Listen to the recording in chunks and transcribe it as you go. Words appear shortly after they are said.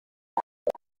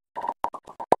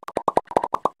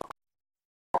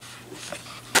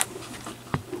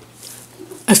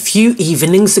A few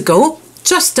evenings ago,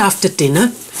 just after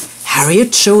dinner,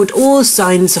 Harriet showed all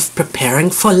signs of preparing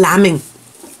for lambing.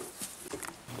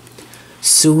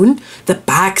 Soon the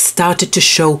bag started to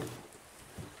show.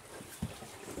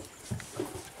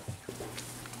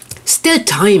 Still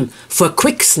time for a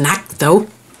quick snack though.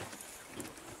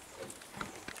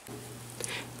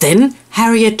 Then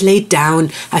Harriet lay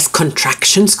down as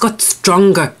contractions got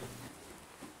stronger.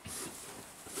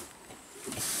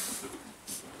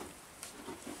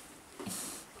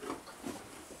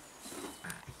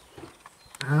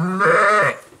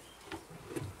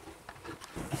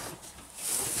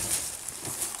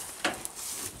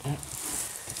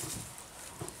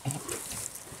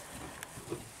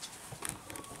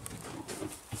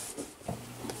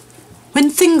 When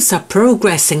things are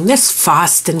progressing this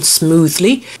fast and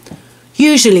smoothly,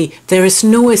 usually there is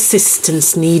no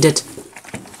assistance needed.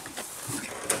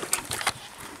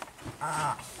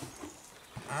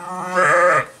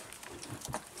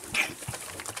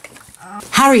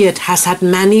 Harriet has had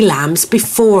many lambs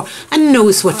before and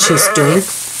knows what she's doing,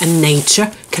 and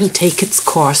nature can take its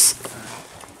course.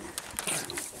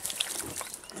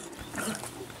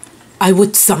 I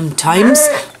would sometimes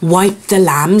wipe the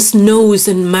lamb's nose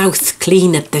and mouth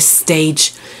clean at this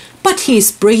stage, but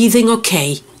he's breathing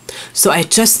okay, so I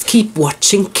just keep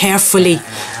watching carefully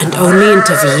and only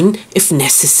intervene if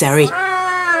necessary.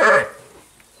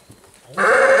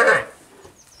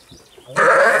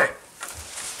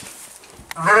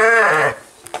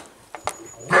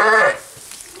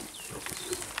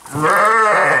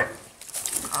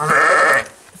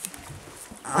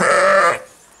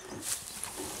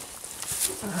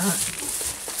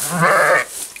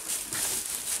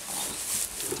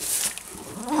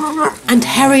 And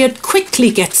Harriet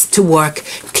quickly gets to work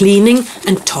cleaning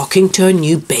and talking to her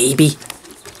new baby.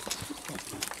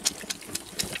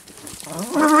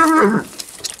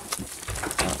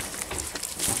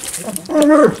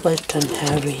 Well done,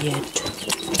 Harriet.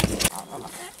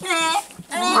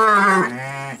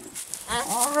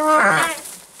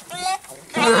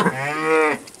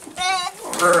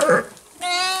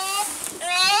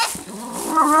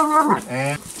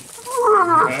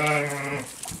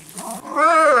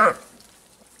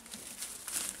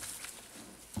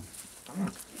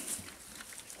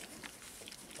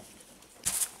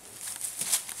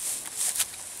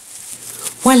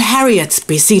 While Harriet's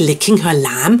busy licking her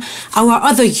lamb, our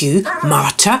other ewe,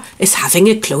 Marta, is having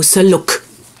a closer look.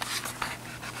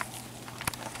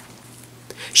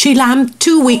 She lambed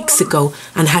 2 weeks ago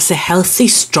and has a healthy,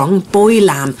 strong boy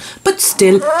lamb, but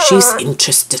still she's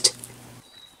interested.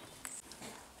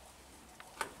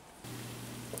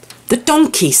 The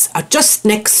donkeys are just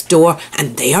next door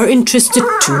and they are interested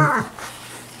too.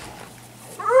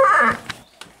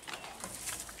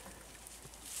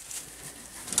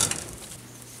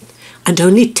 And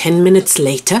only 10 minutes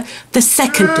later, the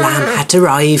second lamb had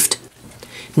arrived.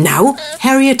 Now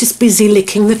Harriet is busy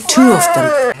licking the two of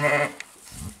them.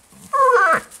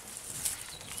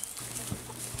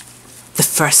 The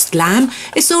first lamb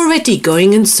is already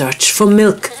going in search for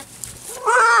milk.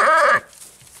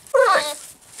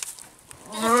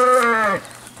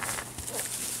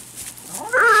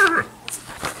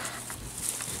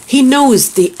 He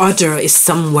knows the udder is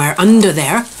somewhere under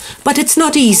there, but it's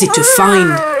not easy to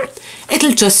find.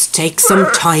 It'll just take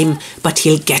some time, but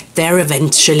he'll get there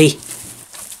eventually.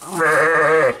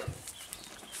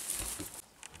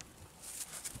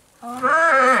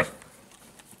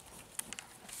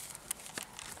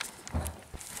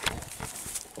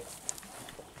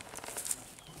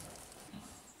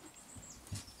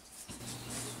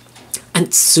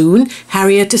 And soon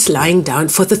Harriet is lying down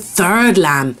for the third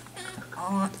lamb.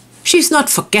 She's not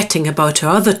forgetting about her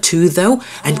other two though,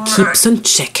 and keeps on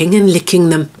checking and licking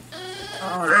them.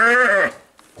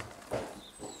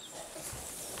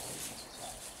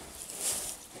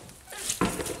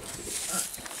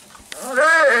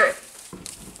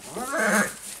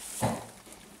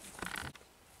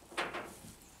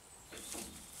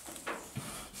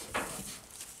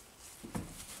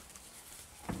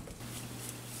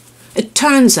 It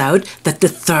turns out that the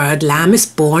third lamb is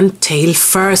born tail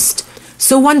first.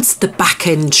 So once the back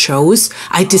end shows,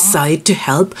 I decide to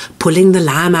help pulling the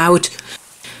lamb out,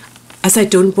 as I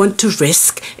don't want to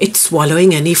risk it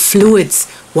swallowing any fluids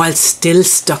while still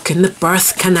stuck in the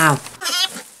birth canal.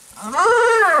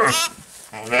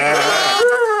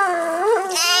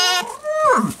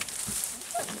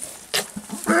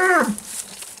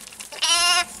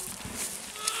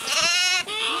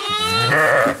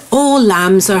 All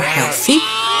lambs are healthy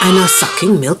and are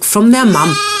sucking milk from their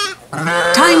mum.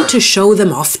 Time to show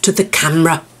them off to the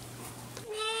camera.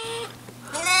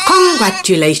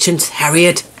 Congratulations,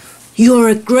 Harriet. You're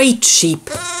a great sheep.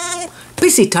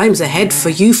 Busy times ahead for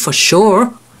you for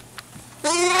sure.